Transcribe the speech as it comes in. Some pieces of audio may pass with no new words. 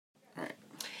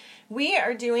We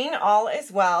are doing all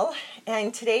as well,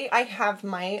 and today I have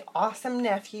my awesome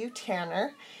nephew,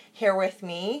 Tanner, here with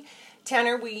me.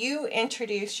 Tanner, will you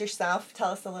introduce yourself?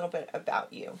 Tell us a little bit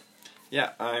about you.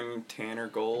 Yeah, I'm Tanner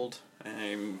Gold.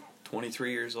 I'm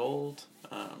 23 years old.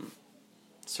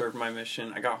 Served my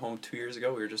mission. I got home 2 years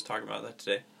ago. We were just talking about that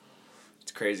today.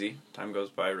 It's crazy. Time goes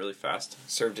by really fast.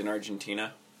 Served in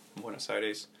Argentina, Buenos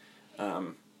Aires.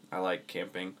 I like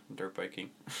camping, dirt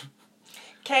biking.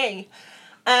 Okay.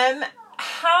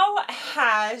 How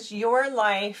has your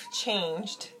life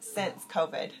changed since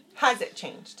COVID? Has it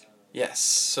changed? Yes.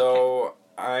 So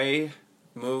I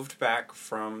moved back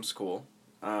from school.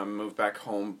 Moved back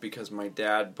home because my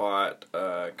dad bought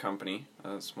a company,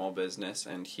 a small business,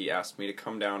 and he asked me to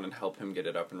come down and help him get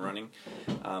it up and running.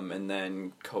 And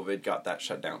then COVID got that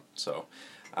shut down. So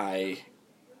I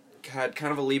had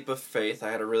kind of a leap of faith.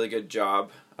 I had a really good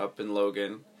job up in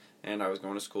Logan, and I was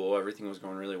going to school. Everything was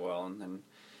going really well, and then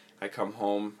I come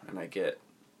home and I get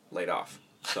laid off.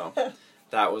 So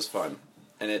that was fun.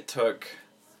 And it took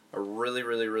a really,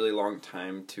 really, really long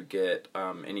time to get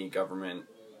any government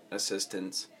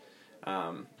assistance.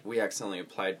 We accidentally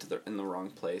applied in the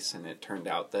wrong place, and it turned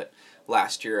out that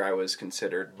last year I was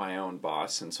considered my own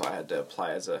boss, and so I had to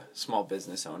apply as a small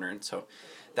business owner. And so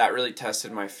that really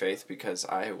tested my faith because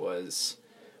I was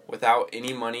without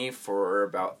any money for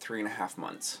about 3.5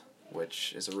 months,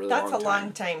 which is a really long time. That's a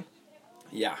long time.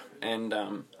 Yeah, and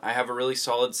I have a really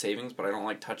solid savings, but I don't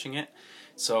like touching it,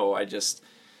 so I just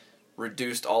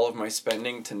reduced all of my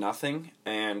spending to nothing,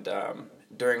 and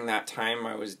during that time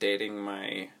I was dating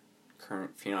my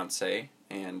current fiancée,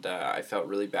 and I felt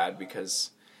really bad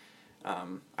because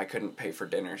I couldn't pay for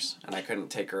dinners, and I couldn't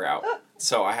take her out,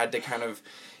 so I had to kind of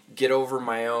get over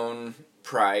my own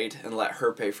pride and let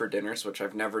her pay for dinners, which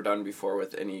I've never done before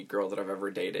with any girl that I've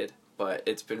ever dated, but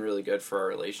it's been really good for our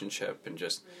relationship and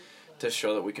just to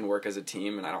show that we can work as a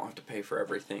team and I don't have to pay for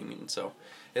everything, and so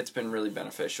it's been really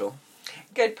beneficial.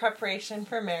 Good preparation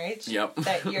for marriage. Yep.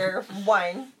 That you're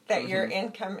one, that your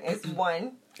income is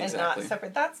one and Exactly. not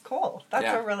separate. That's cool. That's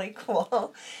Yeah. a really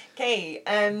cool. Okay.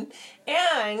 And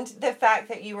the fact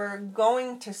that you were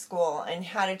going to school and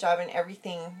had a job and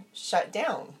everything shut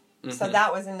down. Mm-hmm. So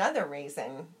that was another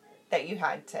reason that you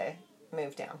had to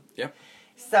move down. Yep.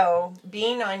 So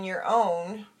being on your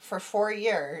own for 4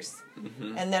 years,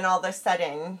 mm-hmm. and then all of a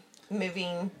sudden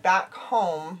moving back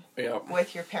home Yep.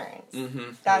 with your parents.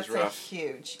 Mm-hmm. That's a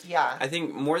huge, yeah. I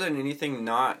think more than anything,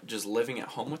 not just living at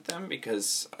home with them,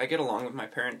 because I get along with my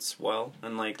parents well,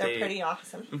 and like they're pretty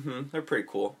awesome. Mm-hmm, they're pretty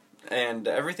cool, and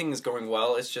everything is going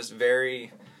well. It's just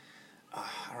very,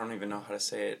 I don't even know how to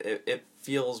say it. It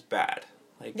feels bad.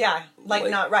 Like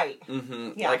not right.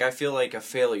 Mm-hmm. Yeah. Like I feel like a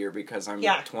failure because I'm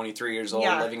 23 years old,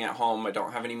 living at home. I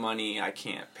don't have any money. I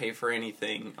can't pay for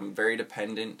anything. I'm very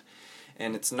dependent,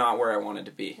 and it's not where I wanted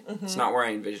to be. Mm-hmm. It's not where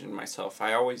I envisioned myself.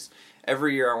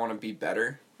 Every year I want to be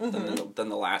better mm-hmm. than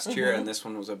the last mm-hmm. year, and this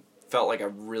one felt like a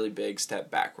really big step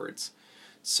backwards.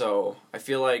 So I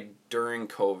feel like during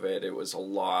COVID, it was a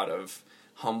lot of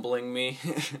humbling me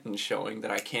and showing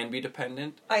that I can be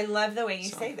dependent. I love the way you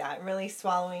say that, really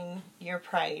swallowing your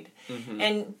pride. Mm-hmm.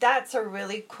 And that's a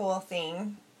really cool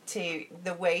thing to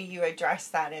the way you address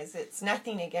that is it's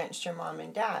nothing against your mom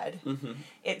and dad. Mm-hmm.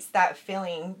 It's that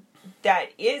feeling that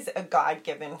is a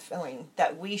God-given feeling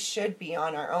that we should be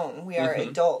on our own. We are mm-hmm.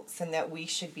 adults and that we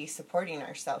should be supporting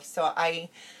ourselves. So I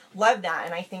love that,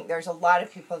 and I think there's a lot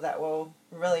of people that will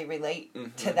really relate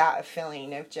mm-hmm. to that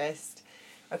feeling of just,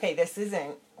 okay, this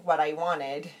isn't what I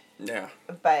wanted. Yeah.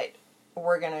 But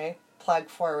we're going to plug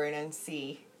forward and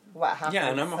see what happens. Yeah,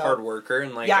 and I'm a hard worker,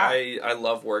 and I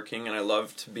love working, and I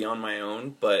love to be on my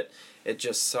own, but it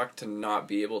just sucked to not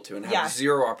be able to, and have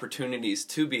zero opportunities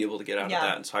to be able to get out of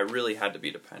that, and so I really had to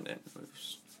be dependent. It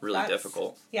was really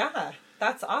difficult. Yeah,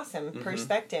 that's awesome mm-hmm.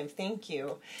 perspective. Thank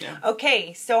you. Yeah.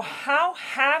 Okay, so how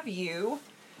have you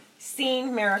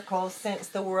seen miracles since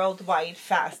the worldwide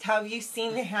fast? How have you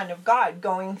seen the hand of God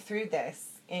going through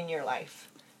this in your life?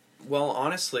 Well,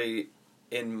 honestly,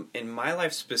 in my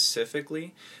life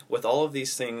specifically, with all of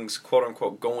these things, quote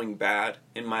unquote, going bad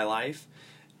in my life,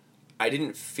 I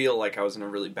didn't feel like I was in a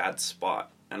really bad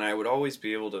spot. And I would always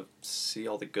be able to see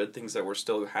all the good things that were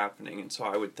still happening. And so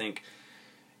I would think,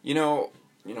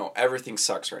 everything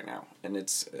sucks right now. And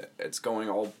it's going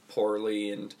all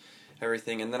poorly and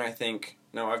everything. And then I think,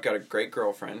 no, I've got a great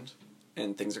girlfriend,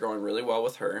 and things are going really well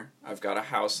with her. I've got a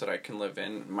house that I can live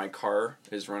in. My car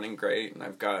is running great, and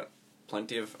I've got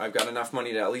enough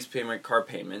money to at least pay my car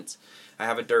payments. I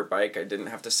have a dirt bike. I didn't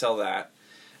have to sell that.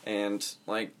 And,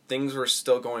 things were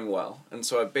still going well. And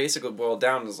so it basically boiled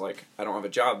down as, I don't have a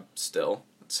job still.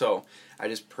 So I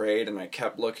just prayed and I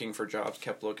kept looking for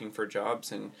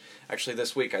jobs, and actually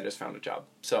this week I just found a job.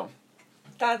 So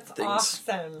that's things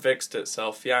awesome. fixed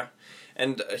itself, yeah.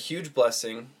 And a huge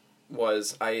blessing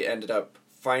was I ended up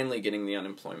finally getting the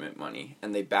unemployment money,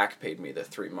 and they back paid me the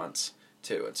 3 months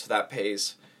too. And so that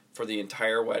pays for the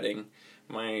entire wedding,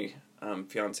 my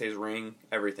fiance's ring,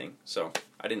 everything. So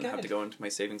I didn't have to go into my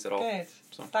savings at all. Good.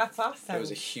 So that's awesome. It was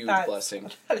a huge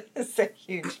blessing. That is a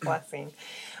huge blessing.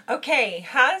 Okay,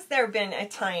 has there been a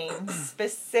time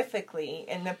specifically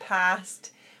in the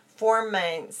past 4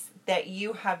 months that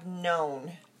you have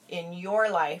known in your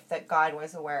life that God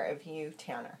was aware of you,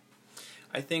 Tanner?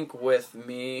 I think with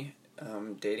me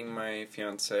dating my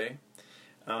fiance,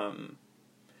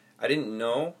 I didn't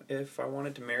know if I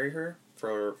wanted to marry her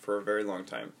for a very long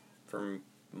time, for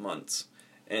months.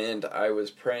 And I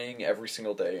was praying every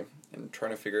single day and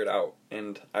trying to figure it out.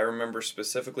 And I remember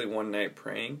specifically one night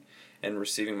praying and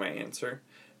receiving my answer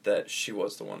that she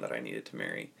was the one that I needed to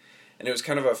marry. And it was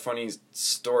kind of a funny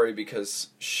story because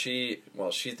she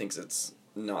thinks it's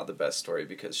not the best story,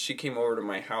 because she came over to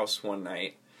my house one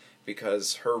night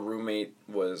because her roommate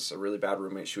was a really bad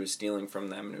roommate. She was stealing from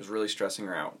them, and it was really stressing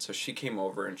her out. So she came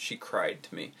over and she cried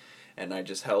to me, and I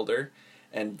just held her,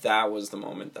 and that was the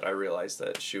moment that I realized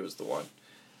that she was the one.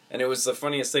 And it was the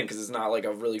funniest thing because it's not like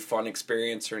a really fun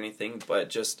experience or anything, but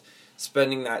just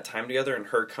spending that time together and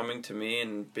her coming to me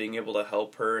and being able to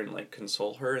help her and like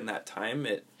console her in that time,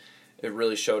 it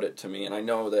really showed it to me. And I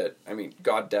know that,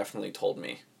 God definitely told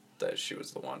me that she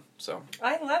was the one. So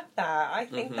I love that. I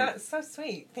think that's so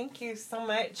sweet. Thank you so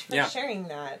much for sharing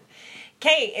that.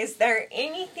 Okay, is there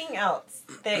anything else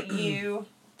that you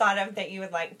thought of that you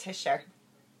would like to share?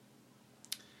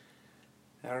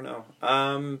 I don't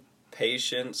know.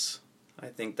 Patience. I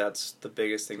think that's the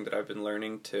biggest thing that I've been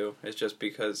learning too. It's just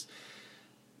because,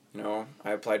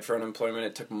 I applied for unemployment.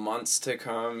 It took months to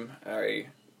come.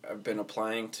 I've been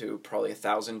applying to probably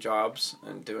 1,000 jobs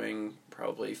and doing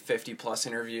probably 50 plus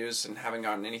interviews and haven't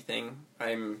gotten anything.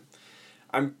 I'm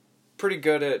pretty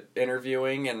good at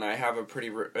interviewing, and I have a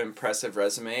pretty impressive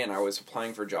resume, and I was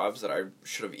applying for jobs that I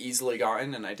should have easily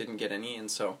gotten, and I didn't get any. And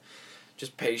so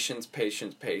just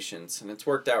patience, and it's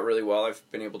worked out really well. I've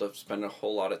been able to spend a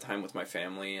whole lot of time with my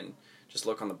family and just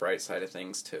look on the bright side of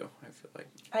things too, I feel like.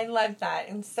 I love that.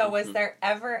 And so was there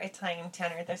ever a time,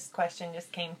 Tanner, this question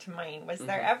just came to mind, was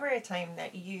there ever a time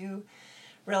that you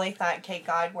really thought, okay,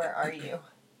 God, where are you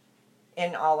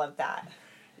in all of that?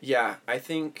 Yeah, I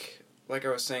think, like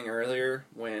I was saying earlier,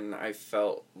 when I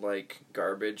felt like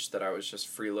garbage, that I was just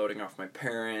freeloading off my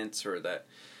parents, or that,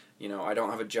 I don't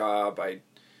have a job,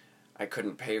 I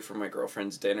couldn't pay for my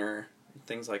girlfriend's dinner,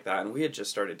 things like that. And we had just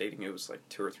started dating. It was like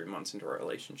 2 or 3 months into our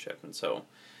relationship. And so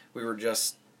we were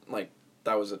just like,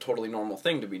 that was a totally normal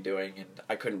thing to be doing. And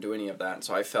I couldn't do any of that. And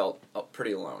so I felt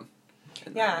pretty alone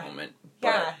in that moment.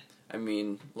 But,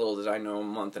 little did I know, a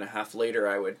month and a half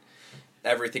later,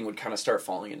 everything would kind of start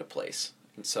falling into place.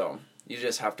 And so you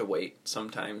just have to wait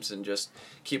sometimes and just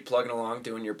keep plugging along,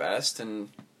 doing your best and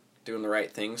doing the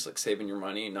right things, like saving your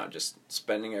money, not just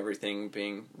spending everything,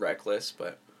 being reckless,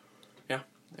 but yeah.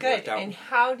 Good. And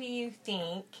how do you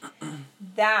think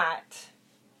that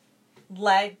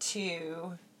led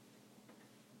to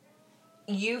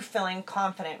you feeling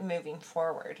confident moving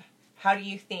forward? How do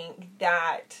you think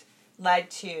that led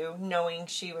to knowing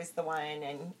she was the one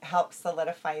and help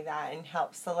solidify that and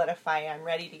help solidify I'm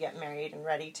ready to get married and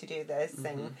ready to do this?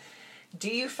 And do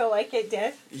you feel like it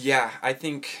did? Yeah, I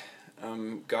think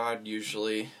God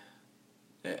usually,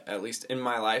 at least in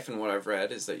my life and what I've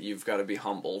read, is that you've got to be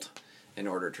humbled in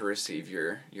order to receive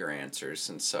your answers.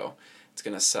 And so it's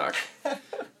going to suck.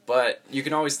 But you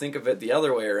can always think of it the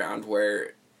other way around,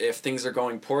 where if things are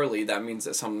going poorly, that means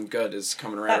that something good is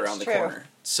coming right around the corner.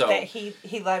 So that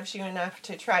he loves you enough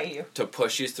to try you. To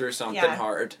push you through something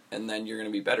hard, and then you're going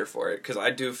to be better for it. Because I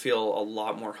do feel a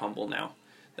lot more humble now.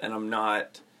 And I'm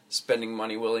not spending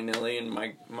money willy-nilly, and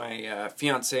my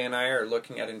fiance and I are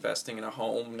looking at investing in a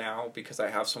home now because I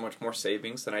have so much more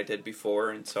savings than I did before,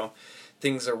 and so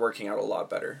things are working out a lot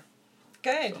better.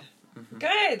 Good.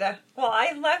 Good. Well,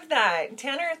 I love that.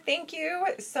 Tanner, thank you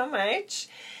so much.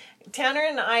 Tanner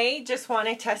and I just want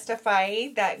to testify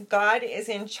that God is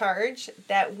in charge,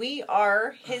 that we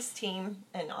are his team,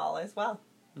 and all is well.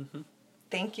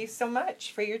 Thank you so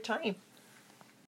much for your time.